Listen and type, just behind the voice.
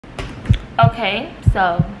Okay,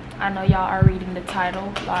 so I know y'all are reading the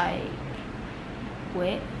title like,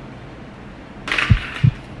 what?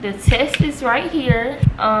 The test is right here.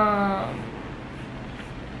 I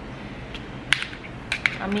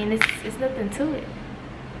mean, it's nothing to it.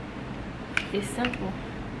 It's simple.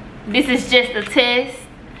 This is just a test.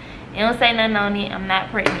 It don't say nothing on it. I'm not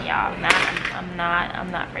pregnant, y'all. I'm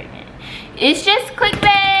not pregnant. It's just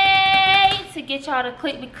clickbait to get y'all to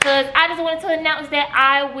click, because I just wanted to announce that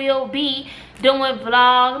I will be doing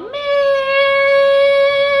Vlogmas.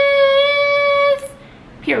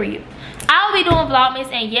 Period. I will be doing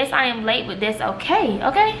Vlogmas, and yes, I am late, but that's okay.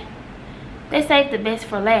 Okay? They saved the best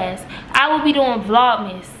for last. I will be doing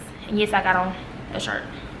Vlogmas, and yes, I got on a shirt.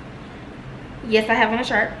 Yes, I have on a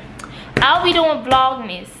shirt. I'll be doing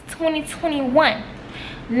Vlogmas 2021.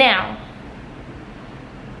 Now,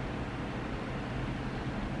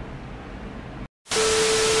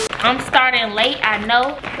 I'm starting late, I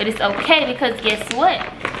know, but it's okay, because guess what?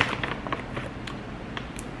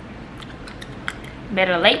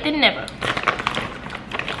 Better late than never.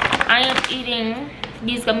 I am eating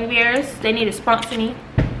these gummy bears. They need to sponsor me,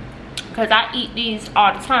 because I eat these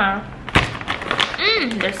all the time.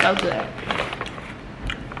 They're so good.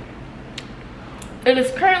 It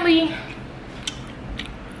is currently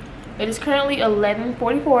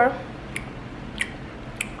 11:44.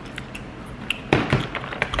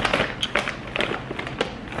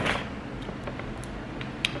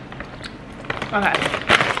 Okay.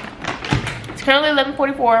 It's currently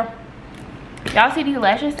 11:44. Y'all see these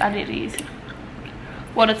lashes? I did these.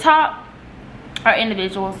 Well, the top are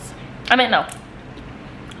individuals. I mean, no.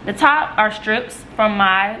 The top are strips from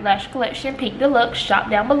my lash collection, Pink Deluxe, shop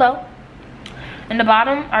down below. And the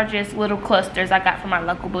bottom are just little clusters I got from my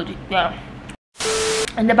local beauty. Yeah.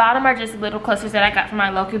 And the bottom are just little clusters that I got from my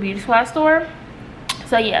local beauty supply store.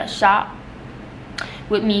 So yeah, shop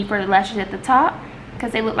with me for the lashes at the top,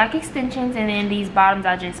 because they look like extensions, and then these bottoms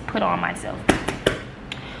I just put on myself.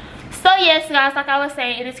 So yes, guys, like I was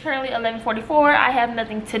saying, it is currently 11:44. I have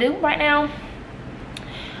nothing to do right now.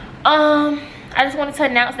 I just wanted to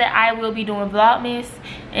announce that I will be doing Vlogmas,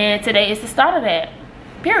 and today is the start of that.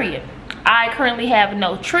 Period. I currently have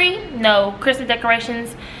no tree, no Christmas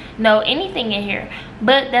decorations, no anything in here,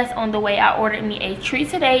 but that's on the way. I ordered me a tree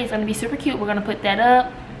today. It's gonna be super cute. We're gonna put that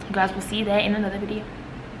up. You guys will see that in another video,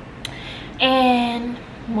 and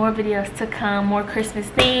more videos to come, more Christmas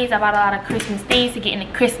things. I bought a lot of Christmas things to get in the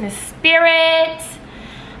Christmas spirit,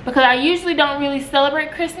 because I usually don't really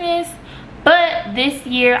celebrate Christmas, but this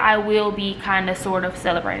year I will be kind of sort of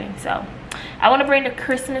celebrating. So I want to bring the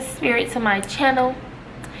Christmas spirit to my channel,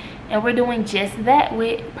 and we're doing just that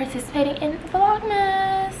with participating in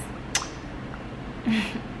Vlogmas.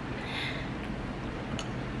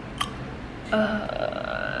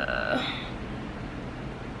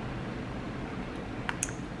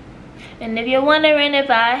 And if you're wondering if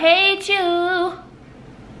I hate you,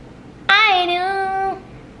 I do.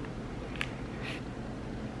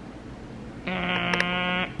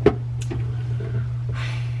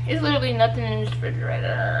 It's literally nothing in this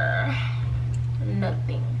refrigerator.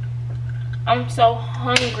 Nothing. I'm so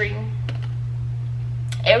hungry.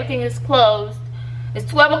 Everything is closed. It's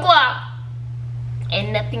 12 o'clock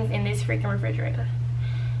and nothing's in this freaking refrigerator.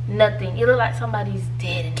 Nothing. It looks like somebody's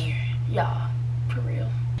dead in here, y'all. For real.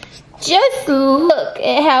 Just look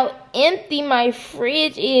at how empty my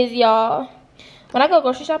fridge is, y'all. When I go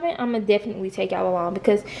grocery shopping, I'm gonna definitely take y'all along,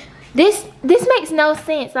 because this makes no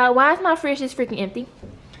sense. Like, why is my fridge just freaking empty?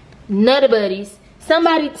 Nutty buddies.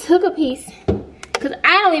 Somebody took a piece, because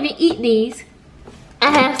I don't even eat these. I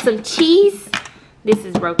have some cheese. This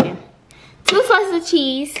is broken. 2 slices of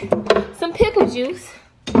cheese, some pickle juice,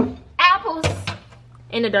 apples,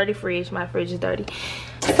 in the dirty fridge. My fridge is dirty.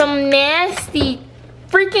 Some nasty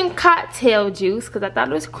freaking cocktail juice, because I thought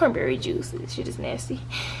it was cranberry juice. This shit is nasty.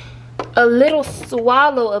 A little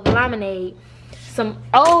swallow of lemonade. Some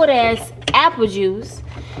old ass apple juice.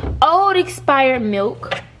 Old expired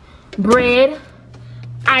milk. Bread.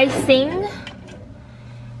 Icing.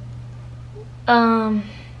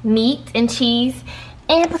 Meat and cheese.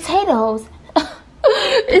 And potatoes.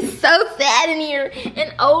 It's so sad in here.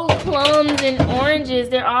 And old plums and oranges.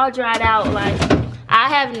 They're all dried out. Like, I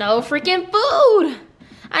have no freaking food.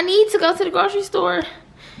 I need to go to the grocery store.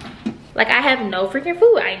 Like, I have no freaking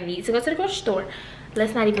food. I need to go to the grocery store.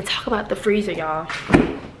 Let's not even talk about the freezer, y'all.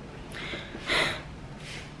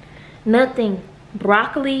 Nothing.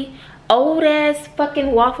 Broccoli. Old ass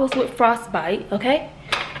fucking waffles with frostbite, okay?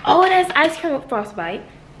 Old ass ice cream with frostbite.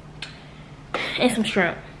 And some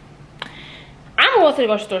shrimp. I'm going to the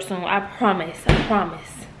grocery store soon. I promise. I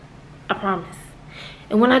promise. I promise.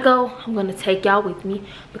 And when I go, I'm gonna take y'all with me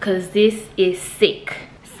because this is sick.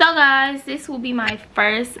 So guys, this will be my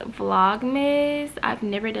first Vlogmas. I've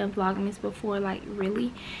never done Vlogmas before, like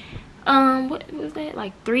really. What was that,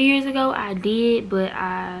 like 3 years ago I did, but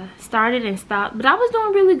I started and stopped. But I was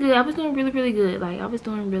doing really good. I was doing really good. Like I was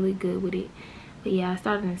doing really good with it. But yeah, I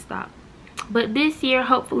started and stopped. But this year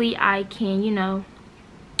hopefully I can, you know,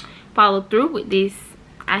 follow through with this.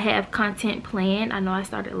 I have content planned. I know I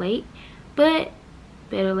started late, but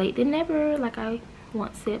better late than never, like I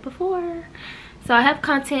once said before. So I have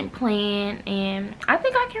content planned, and I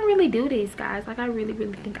think I can really do this, guys. Like I really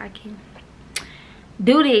think I can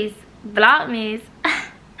do this Vlogmas.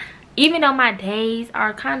 Even though my days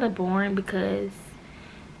are kind of boring because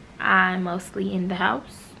I'm mostly in the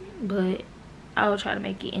house, but I will try to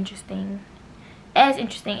make it interesting, as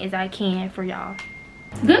interesting as I can for y'all.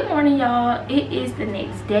 Good morning, y'all. It is the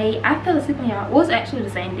next day. I fell asleep on y'all. Well, it's actually the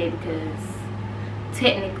same day because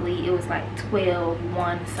technically it was like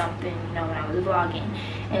 12:01 something, you know, when I was vlogging,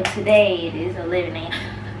 and today it is 11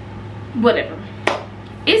 a.m. Whatever.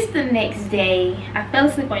 It's the next day. I fell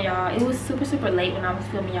asleep on y'all. It was super late when I was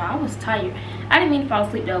filming y'all. I was tired. I didn't mean to fall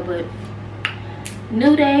asleep though, but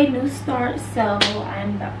new day, new start. So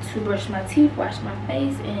I'm about to brush my teeth, wash my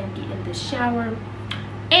face, and get in the shower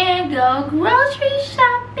and go grocery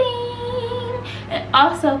shopping, and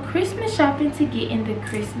also Christmas shopping to get in the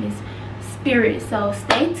Christmas spirit. So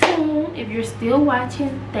stay tuned. If you're still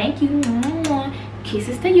watching, thank you.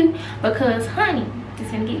 Kisses to you, because honey,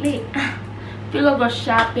 it's gonna get lit. We're gonna go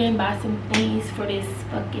shopping, buy some things for this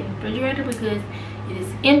fucking refrigerator because it is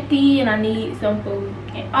empty and I need some food,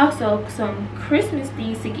 and also some Christmas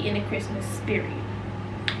things to get in the Christmas spirit.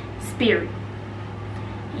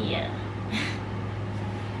 Yeah.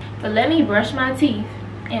 But let me brush my teeth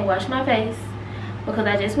and wash my face because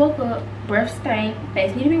I just woke up. Breath stank,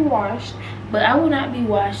 face need to be washed, but I will not be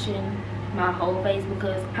washing my whole face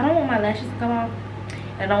because I don't want my lashes to come off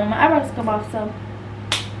and I don't want my eyebrows to come off. So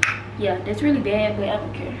yeah, that's really bad, but I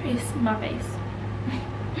don't care. It's my face.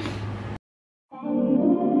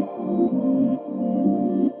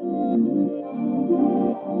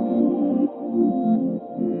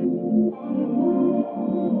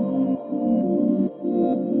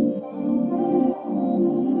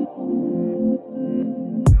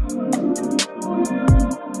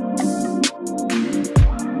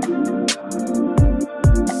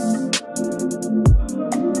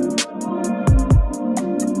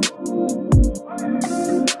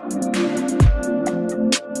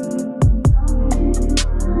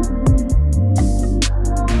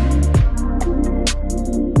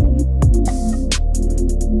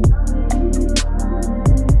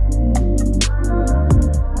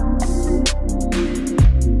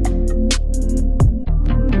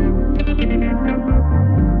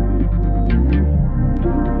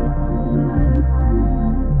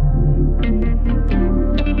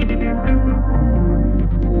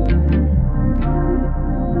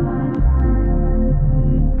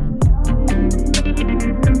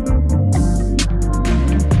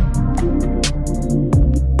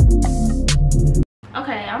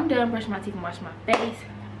 Brush my teeth and wash my face.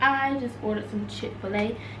 I just ordered some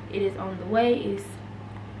Chick-fil-A. It is on the way. It's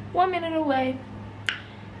 1 minute away.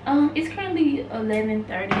 It's currently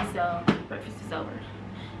 11:30, so breakfast is over.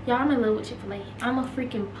 Y'all, I'm in love with Chick-fil-A. I'm a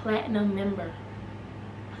freaking platinum member.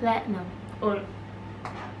 Platinum, or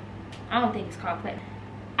I don't think it's called platinum.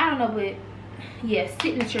 I don't know, but yeah,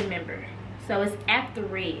 signature member. So it's after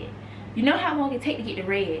red. You know how long it take to get the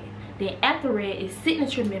red? Then after red is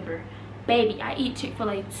signature member. Baby, I eat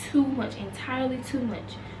Chick-fil-A too much, entirely too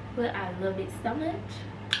much, but I love it so much.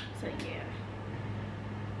 So yeah,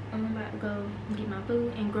 I'm about to go get my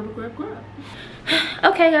food and grub.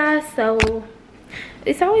 Okay guys, so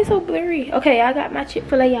it's always so blurry. Okay, I got my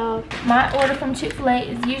Chick-fil-A, y'all. My order from Chick-fil-A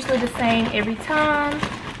is usually the same every time.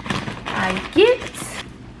 I get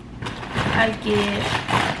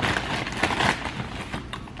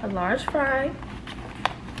a large fry.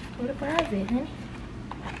 Where the fries at, honey?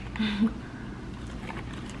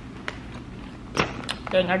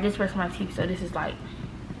 Dang, I just brushed my teeth, so this is like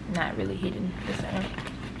not really hitting the same.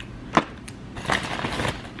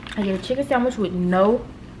 I get a chicken sandwich with no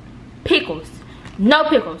pickles. No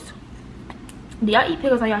pickles. Do y'all eat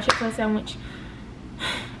pickles on y'all Chick-fil-A sandwich?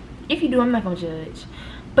 If you do, I'm not gonna judge.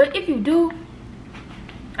 But if you do,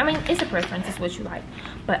 I mean, it's a preference, it's what you like.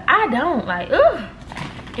 But I don't, like, ugh.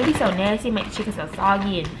 It be so nasty, make the chicken so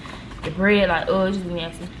soggy, and the bread, like, oh, it's just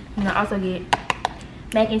nasty. And I also get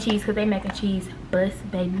mac and cheese because they mac and cheese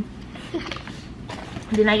bust, baby.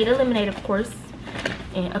 Then I get a lemonade, of course,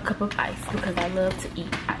 and a cup of ice because I love to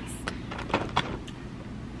eat ice.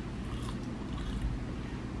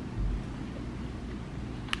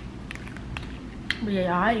 But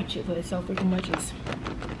yeah, I eat Chick-fil-A so freaking much. It's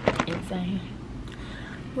insane.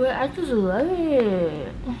 But I just love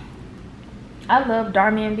it. I love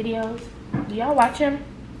Darman videos. Do y'all watch him?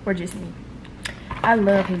 Or just me? I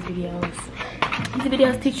love his videos. His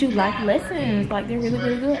videos teach you life lessons. Like, they're really,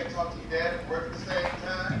 really good.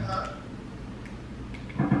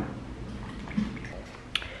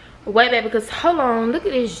 Wait, baby, because hold on. Look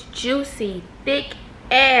at this juicy, thick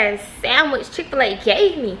ass sandwich Chick-fil-A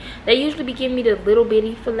gave me. They usually be giving me the little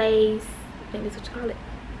bitty fillets. I think that's what you call it.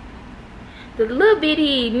 The little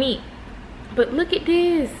bitty meat. But look at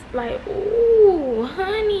this. Like, ooh,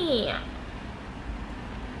 honey.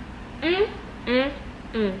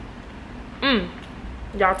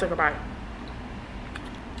 Y'all took a bite.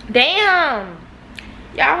 Damn.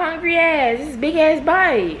 Y'all hungry ass. This is big ass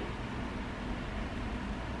bite.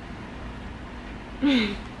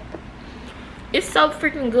 It's so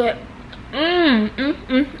freaking good.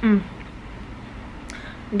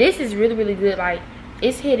 This is really, really good. Like,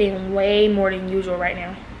 it's hitting way more than usual right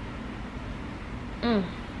now.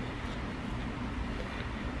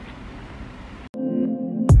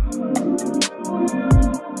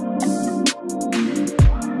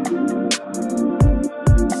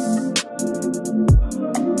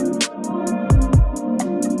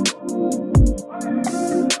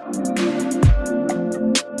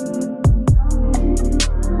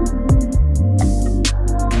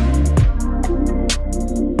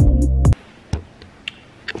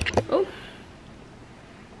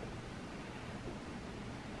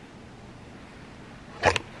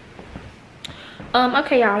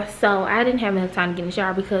 Okay, y'all, so I didn't have enough time to get in the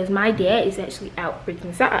shower because my dad is actually out freaking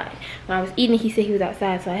inside. When I was eating, he said he was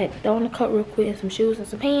outside, so I had to throw on the coat real quick and some shoes and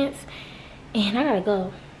some pants, and I gotta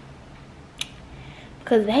go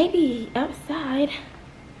because baby outside.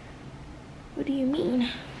 What do you mean?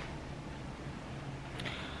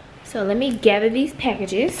 So let me gather these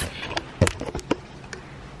packages.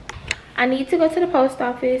 I need to go to the post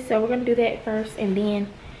office, so we're gonna do that first and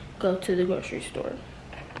then go to the grocery store.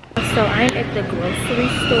 So I'm at the grocery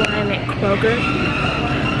store. I'm at Kroger,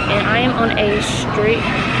 and I am on a strict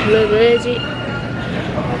budget,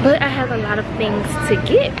 but I have a lot of things to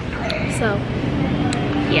get. So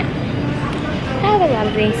yeah, I have a lot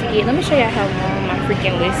of things to get. Let me show y'all how long my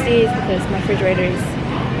freaking list is because my refrigerator is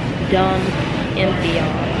dumb empty,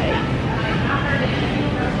 y'all. Like,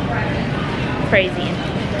 crazy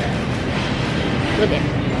empty. Look at it.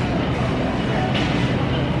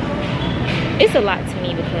 It's a lot to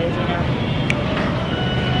me because, you know,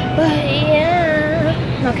 but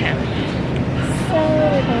yeah. Okay, so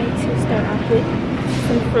we're going to start off with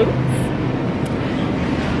some fruits.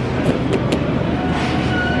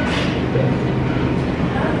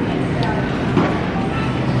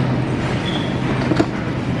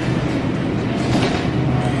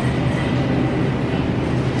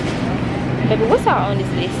 Baby, what's all on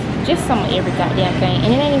this list? Just some of every goddamn thing,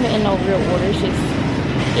 and it ain't even in no real order. It's just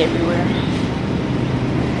everywhere.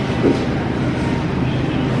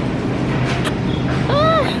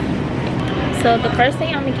 So the first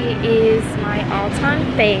thing I'm gonna get is my all-time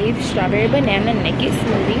fave strawberry banana naked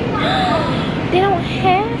smoothie. They don't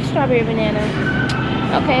have strawberry banana.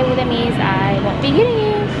 Okay, well that means I won't be getting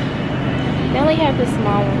it. They only have the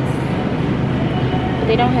small ones, but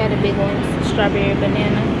they don't have the big ones. Strawberry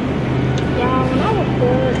banana. Y'all, when I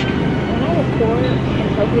record in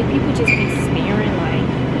public, people just be staring like,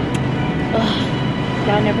 ugh.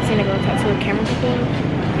 Y'all never seen a girl talk to a camera before?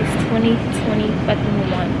 It's 2021.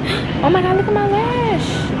 Oh my god, look at my lash.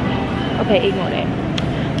 Okay, ignore that.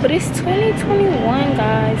 But it's 2021,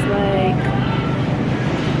 guys. Like,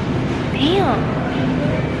 damn.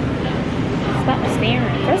 Stop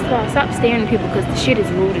staring. First of all, stop staring at people because the shit is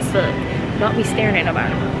rude as fuck. Don't be staring at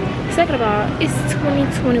nobody. Second of all, it's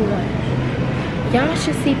 2021. Y'all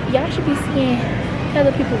should be seeing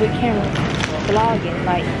other people with cameras vlogging.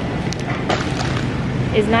 Like,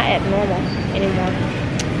 it's not abnormal anymore.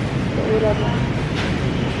 But whatever.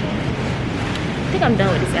 I think I'm done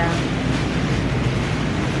with this out.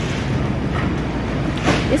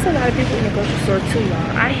 There's a lot of people in the grocery store too,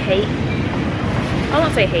 y'all. I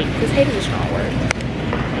won't say hate, because hate is a strong word.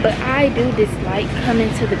 But I do dislike coming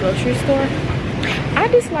to the grocery store. I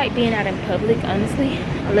dislike being out in public, honestly,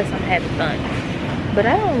 unless I'm having fun. But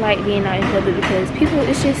I don't like being out in public because people,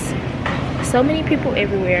 it's just so many people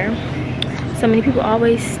everywhere. So many people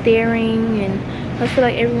always staring, and I feel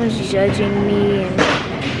like everyone's judging me and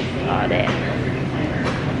all that.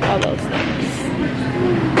 All those things.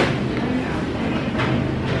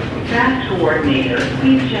 Task coordinator,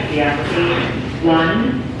 please check the application.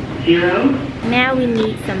 1, 0. Now we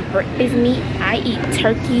need some breakfast meat. I eat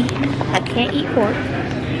turkey. I can't eat pork.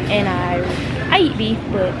 And I I eat beef,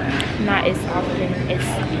 but not as often as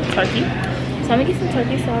turkey. So I'm gonna get some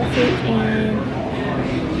turkey sausage, and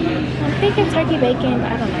I'm thinking turkey bacon,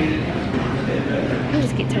 but I don't know. I'll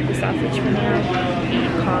just get turkey sausage for now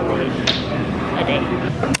and call it a day.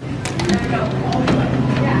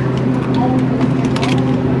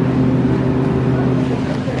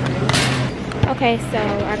 Okay, so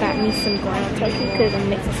I got me some ground turkey because I'm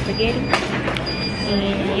mixing spaghetti.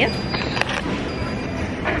 And yep.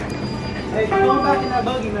 Hey, go back in that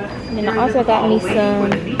buggy, man. And then I also got me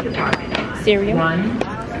some cereal.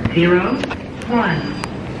 101.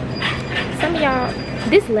 Some of y'all,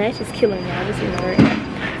 this lash is killing y'all, just ignore it.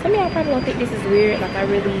 Some of y'all probably don't think this is weird, like I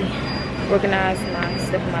really organize my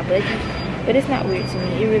stuff in my buggy. But it's not weird to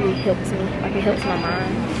me. It really helps me, like it helps my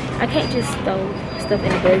mind. I can't just throw stuff in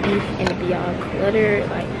the buggy and it be all cluttered.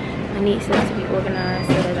 Like I need stuff to be organized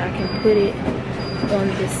so that I can put it on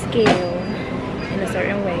the scale in a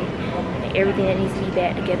certain way. And everything that needs to be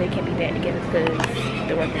back together can be back together because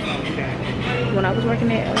the workers don't do that. When I was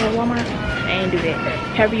working at Walmart, I ain't do that.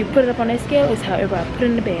 However you put it up on that scale is however I put it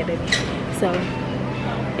in the bag, baby. So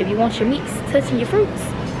if you want your meats touching your fruits,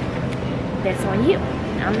 that's on you.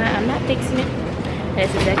 I'm not fixing it.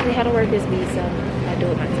 That's exactly how the workers be, so I do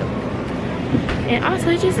it myself. And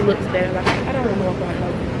also it just looks better. Like I don't want to walk on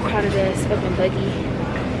no crowded ass fucking buggy.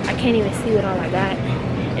 I can't even see what all I got.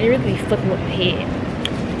 And it really be fucking with my head.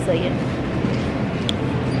 So yeah.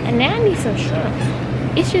 And now I need some shrimp.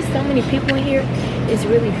 It's just so many people in here. It's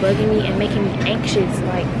really bugging me and making me anxious.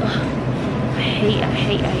 Like, ugh, I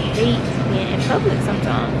hate being in public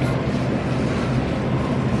sometimes.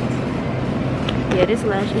 Yeah, this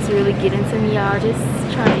lash is really getting to me, y'all. Just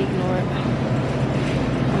try to ignore it.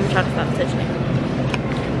 I'm gonna try to stop touching it.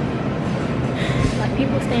 Like,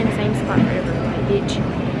 people stay in the same spot forever. Like, bitch,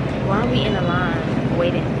 why are we in a line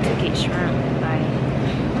waiting to get shrimp? Like,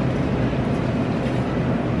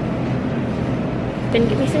 then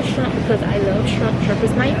get me some shrimp because I love shrimp. Shrimp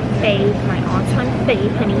is my fave, my all-time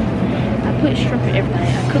fave, honey. I put shrimp in everything. I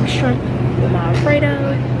cook shrimp with my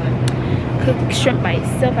Alfredo. Cook shrimp by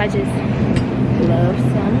itself. I just love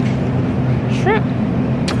some shrimp,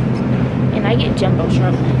 and I get jumbo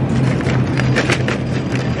shrimp.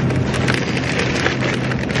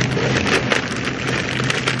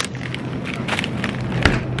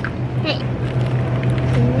 Hey,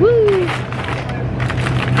 woo.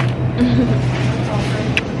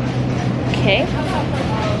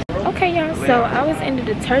 Okay, y'all. So I was in the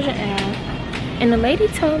detergent aisle, and the lady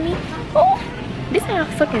told me, "Oh, this aisle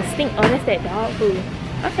fucking stink." Oh, that's that dog food.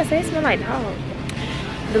 I can say it smell like dog.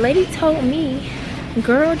 The lady told me,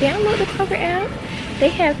 girl, download the Kroger app. They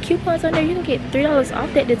have coupons on there. You can get $3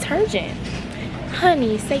 off that detergent.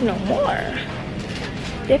 Honey, say no more.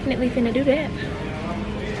 Definitely finna do that.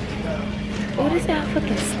 Oh, this app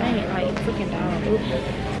fucking stank like freaking dog. Ooh.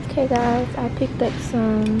 Okay, guys, I picked up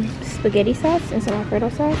some spaghetti sauce and some Alfredo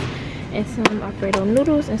sauce and some Alfredo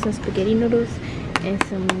noodles and some spaghetti noodles and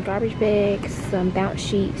some garbage bags, some bounce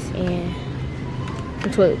sheets, and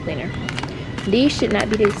some toilet cleaner. These should not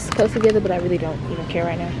be this close together, but I really don't even care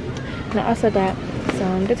right now. And I also got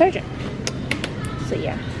some detergent. So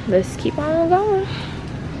yeah, let's keep on going.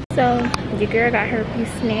 So your girl got her few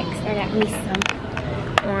snacks. I got me some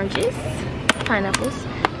oranges, pineapples,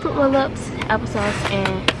 fruit roll-ups, applesauce,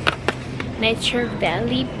 and Nature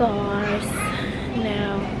Valley bars.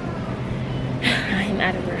 Now I'm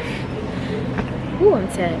out of breath. Ooh, I'm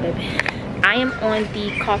tired, baby. I am on the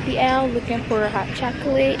coffee aisle looking for hot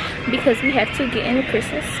chocolate because we have to get in the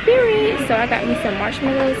Christmas spirit. So I got me some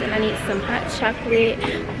marshmallows and I need some hot chocolate,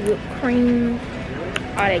 whipped cream,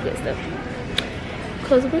 all that good stuff.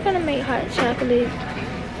 Because we're going to make hot chocolate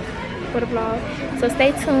for the vlog. So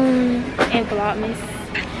stay tuned and Vlogmas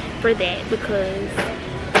for that because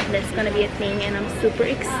that's going to be a thing and I'm super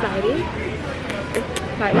excited.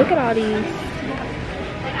 Like, look at all these.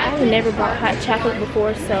 I've never bought hot chocolate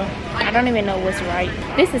before, so I don't even know what's right.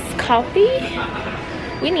 This is coffee.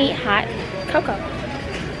 We need hot cocoa.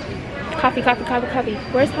 Coffee.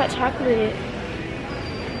 Where's hot chocolate?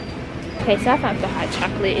 Okay, so I found the hot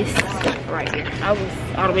chocolate. It's right here. I was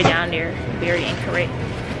all the way down there. Very incorrect.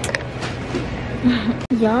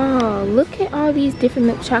 Y'all, look at all these different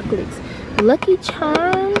milk chocolates. Lucky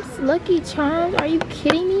Charms. Are you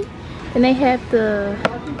kidding me? And they have the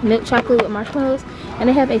milk chocolate with marshmallows, and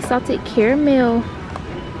they have a salted caramel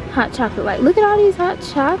hot chocolate. Like, look at all these hot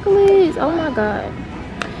chocolates. Oh my god,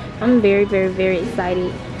 I'm very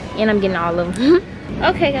excited, and I'm getting all of them.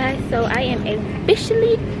 Okay guys, so I am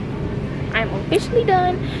officially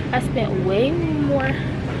done. I spent way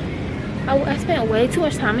too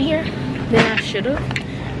much time in here than I should have,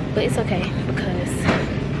 but it's okay because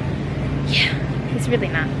yeah, It's really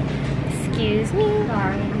not. Excuse me.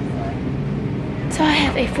 So I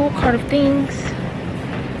have a full cart of things.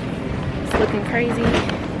 It's looking crazy.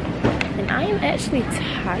 And I am actually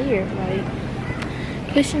tired. Like,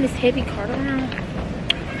 pushing this heavy cart around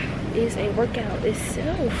is a workout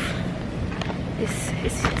itself.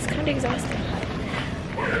 It's kind of exhausting.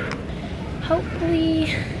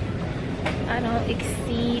 Hopefully I don't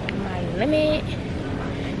exceed my limit.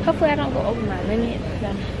 Hopefully I don't go over my limit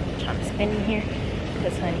that I'm trying to spend in here.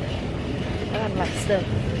 Because honey, I got a lot of stuff.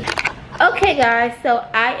 Okay guys, so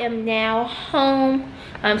I am now home.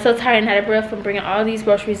 I'm so tired and out of breath from bringing all these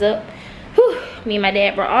groceries up. Whew, me and my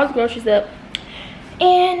dad brought all the groceries up.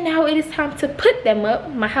 And now it is time to put them up.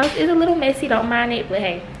 My house is a little messy, don't mind it, but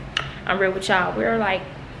hey, I'm real with y'all. We're like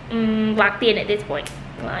locked in at this point.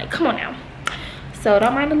 Like, come on now. So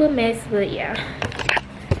don't mind the little mess, but yeah.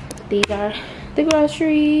 These are the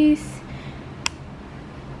groceries.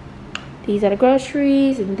 These are the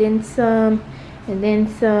groceries, and then some, and then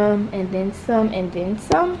some, and then some, and then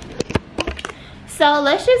some. So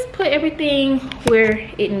let's just put everything where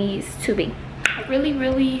it needs to be. I really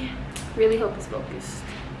hope it's focused.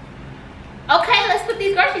 Okay, let's put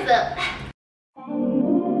these groceries up.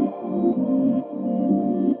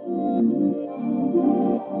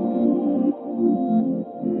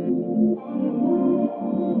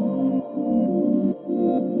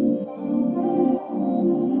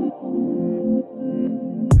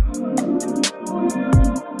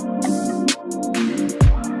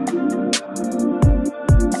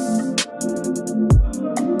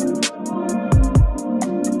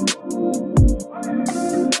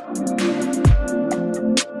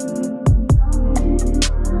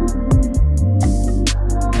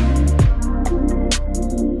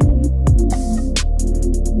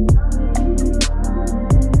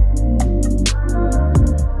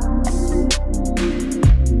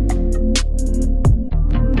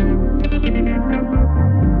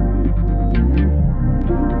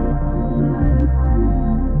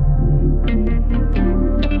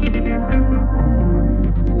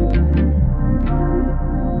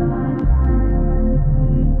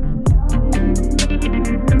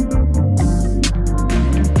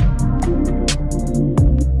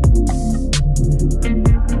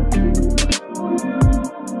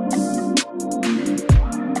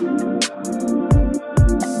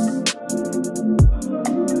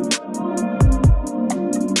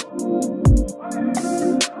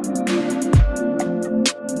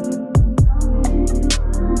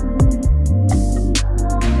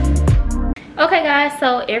 Okay guys,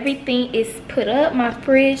 so everything is put up. My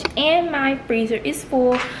fridge and my freezer is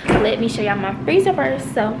full. Let me show y'all my freezer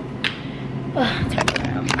first. So turn it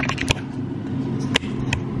around.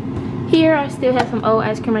 Here I still have some old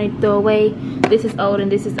ice cream I need to throw away. This is old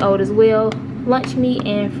and this is old as well. Lunch meat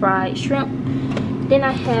and fried shrimp. Then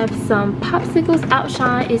I have some popsicles.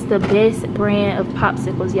 Outshine is the best brand of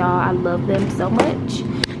popsicles, y'all. I love them so much.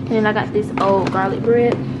 And then I got this old garlic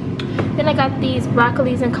bread. Then I got these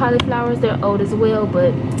broccolis and cauliflowers. They're old as well,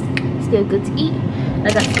 but still good to eat.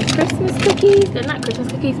 I got some Christmas cookies. They're not Christmas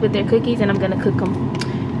cookies, but they're cookies, and I'm gonna cook them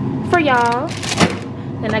for y'all.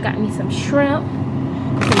 Then I got me some shrimp,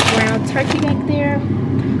 some ground turkey back there,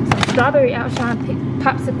 some strawberry Outshine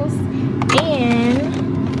popsicles,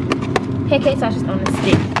 and pancake sausage on the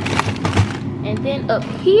stick. And then up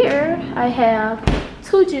here I have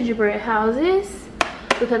 2 gingerbread houses,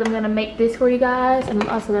 because I'm gonna make this for you guys, and I'm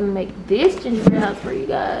also gonna make this gingerbread house for you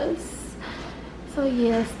guys. So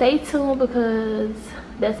yeah, stay tuned because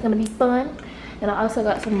that's gonna be fun. And I also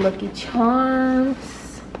got some Lucky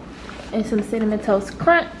Charms and some Cinnamon Toast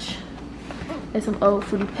Crunch and some old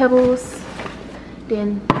Fruity Pebbles,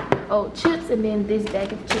 then old chips, and then this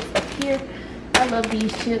bag of chips up here. I love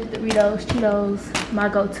these chips, Doritos, Cheetos, my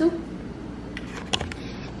go-to.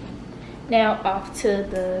 Now off to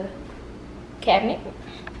the cabinet.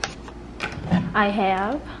 I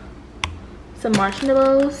have some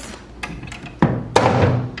marshmallows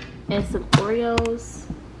and some Oreos.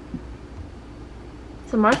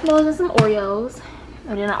 Some marshmallows and some Oreos.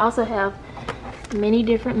 And then I also have many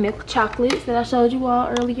different milk chocolates that I showed you all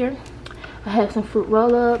earlier. I have some fruit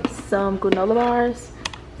roll-ups, some granola bars,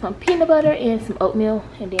 some peanut butter, and some oatmeal.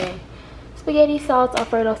 And then spaghetti sauce,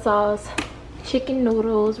 Alfredo sauce, chicken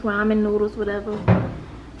noodles, ramen noodles, whatever.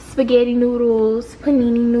 Spaghetti noodles,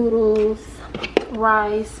 panini noodles,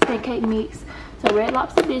 rice, pancake mix, some Red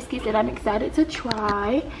Lobster biscuits that I'm excited to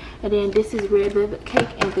try, and then this is red velvet cake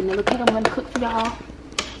and vanilla cake I'm going to cook for y'all.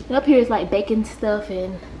 And up here is like baking stuff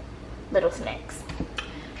and little snacks.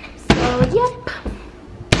 So yep,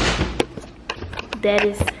 that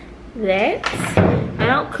is that. I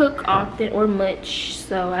don't cook often or much,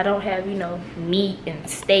 so I don't have, you know, meat and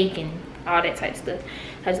steak and all that type of stuff.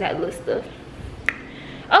 I just got little stuff.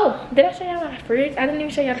 Oh, did I show y'all my fridge? I didn't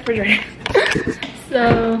even show y'all the refrigerator.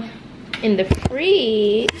 So in the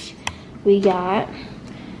fridge we got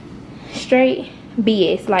straight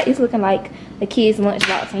BS. Like, it's looking like the kids'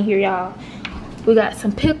 lunchbox in here, y'all. We got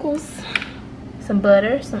some pickles, some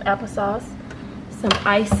butter, some applesauce, some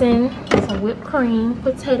icing, some whipped cream,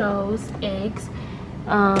 potatoes, eggs,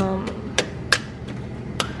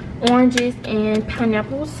 oranges and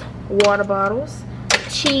pineapples, water bottles,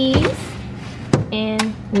 cheese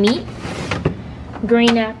and meat,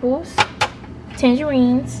 green apples,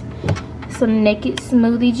 tangerines, some naked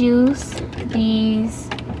smoothie juice, these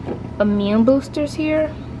immune boosters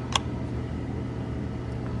here,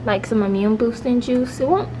 like some immune boosting juice. It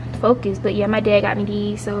won't focus, but yeah, my dad got me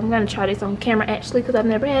these, so I'm gonna try this on camera actually because I've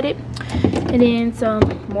never had it. And then some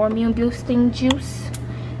more immune boosting juice,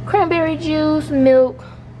 cranberry juice, milk,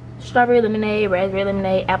 strawberry lemonade, raspberry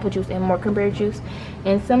lemonade, apple juice, and more cranberry juice,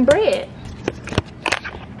 and some bread.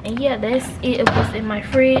 And yeah, that's it of what's in my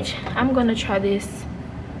fridge. I'm gonna try this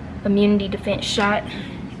immunity defense shot.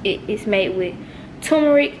 It is made with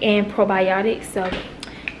turmeric and probiotics, so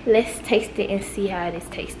let's taste it and see how it is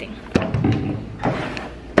tasting.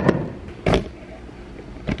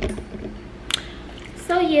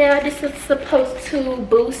 So yeah, this is supposed to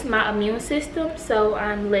boost my immune system, so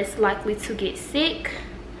I'm less likely to get sick,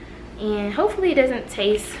 and hopefully it doesn't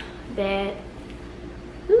taste bad.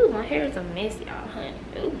 Ooh, my hair is a mess, y'all, honey.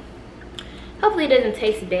 Ooh. Hopefully it doesn't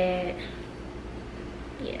taste bad.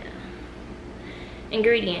 Yeah.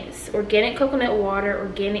 Ingredients: organic coconut water,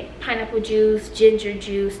 organic pineapple juice, ginger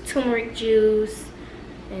juice, turmeric juice,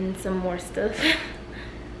 and some more stuff.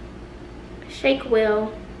 Shake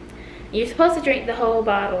well. You're supposed to drink the whole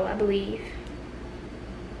bottle, I believe.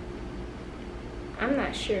 I'm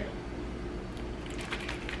not sure.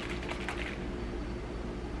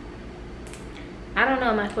 I don't know,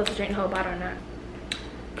 am I supposed to drink the whole bottle or not?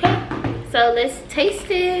 Okay, so let's taste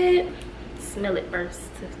it. Smell it first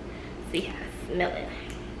to see how I smell it.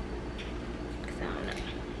 Cause I don't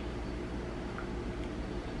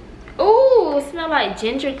know. Ooh, it smells like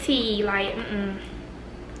ginger tea. Like,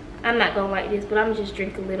 I'm not gonna like this, but I'm just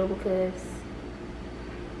drink a little because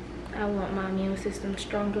I want my immune system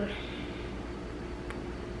stronger.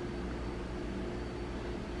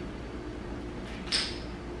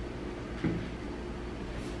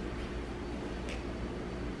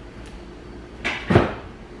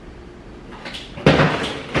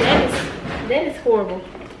 That is horrible.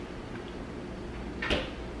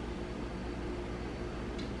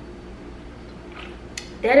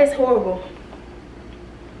 That is horrible.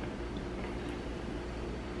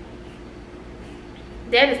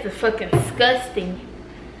 That is the fucking disgusting.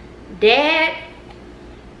 Dad,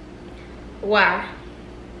 why?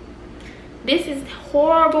 This is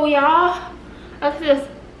horrible, y'all. I can just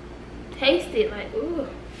taste it like, ooh.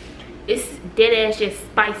 It's dead ass just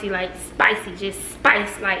spicy, like spicy, just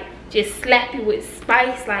spice, like just slap you with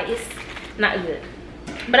spice. Like, it's not good.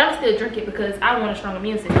 But I'll still drink it because I want a strong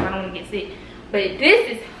immune system. I don't want to get sick. But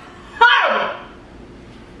this is horrible.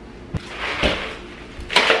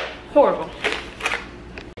 Horrible.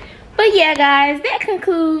 But yeah, guys, that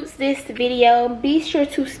concludes this video. Be sure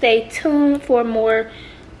to stay tuned for more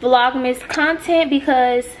Vlogmas content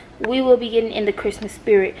because we will be getting in the Christmas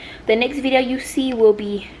spirit. The next video you see will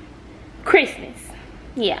be Christmas.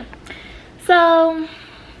 Yeah. So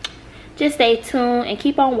just stay tuned and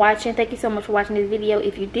keep on watching. Thank you so much for watching this video.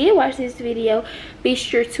 If you did watch this video, be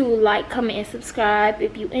sure to like, comment, and subscribe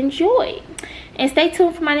if you enjoyed. And stay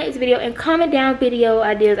tuned for my next video and comment down video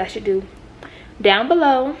ideas I should do down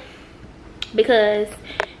below. Because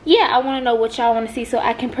yeah, I want to know what y'all want to see so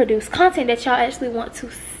I can produce content that y'all actually want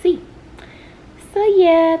to see. So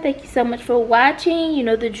yeah, thank you so much for watching. You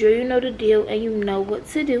know the drill, you know the deal, and you know what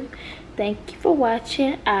to do. Thank you for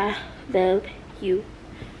watching. I love you.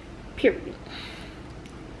 Period.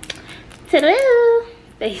 Ta-da!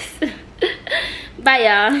 Face. Bye,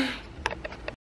 y'all.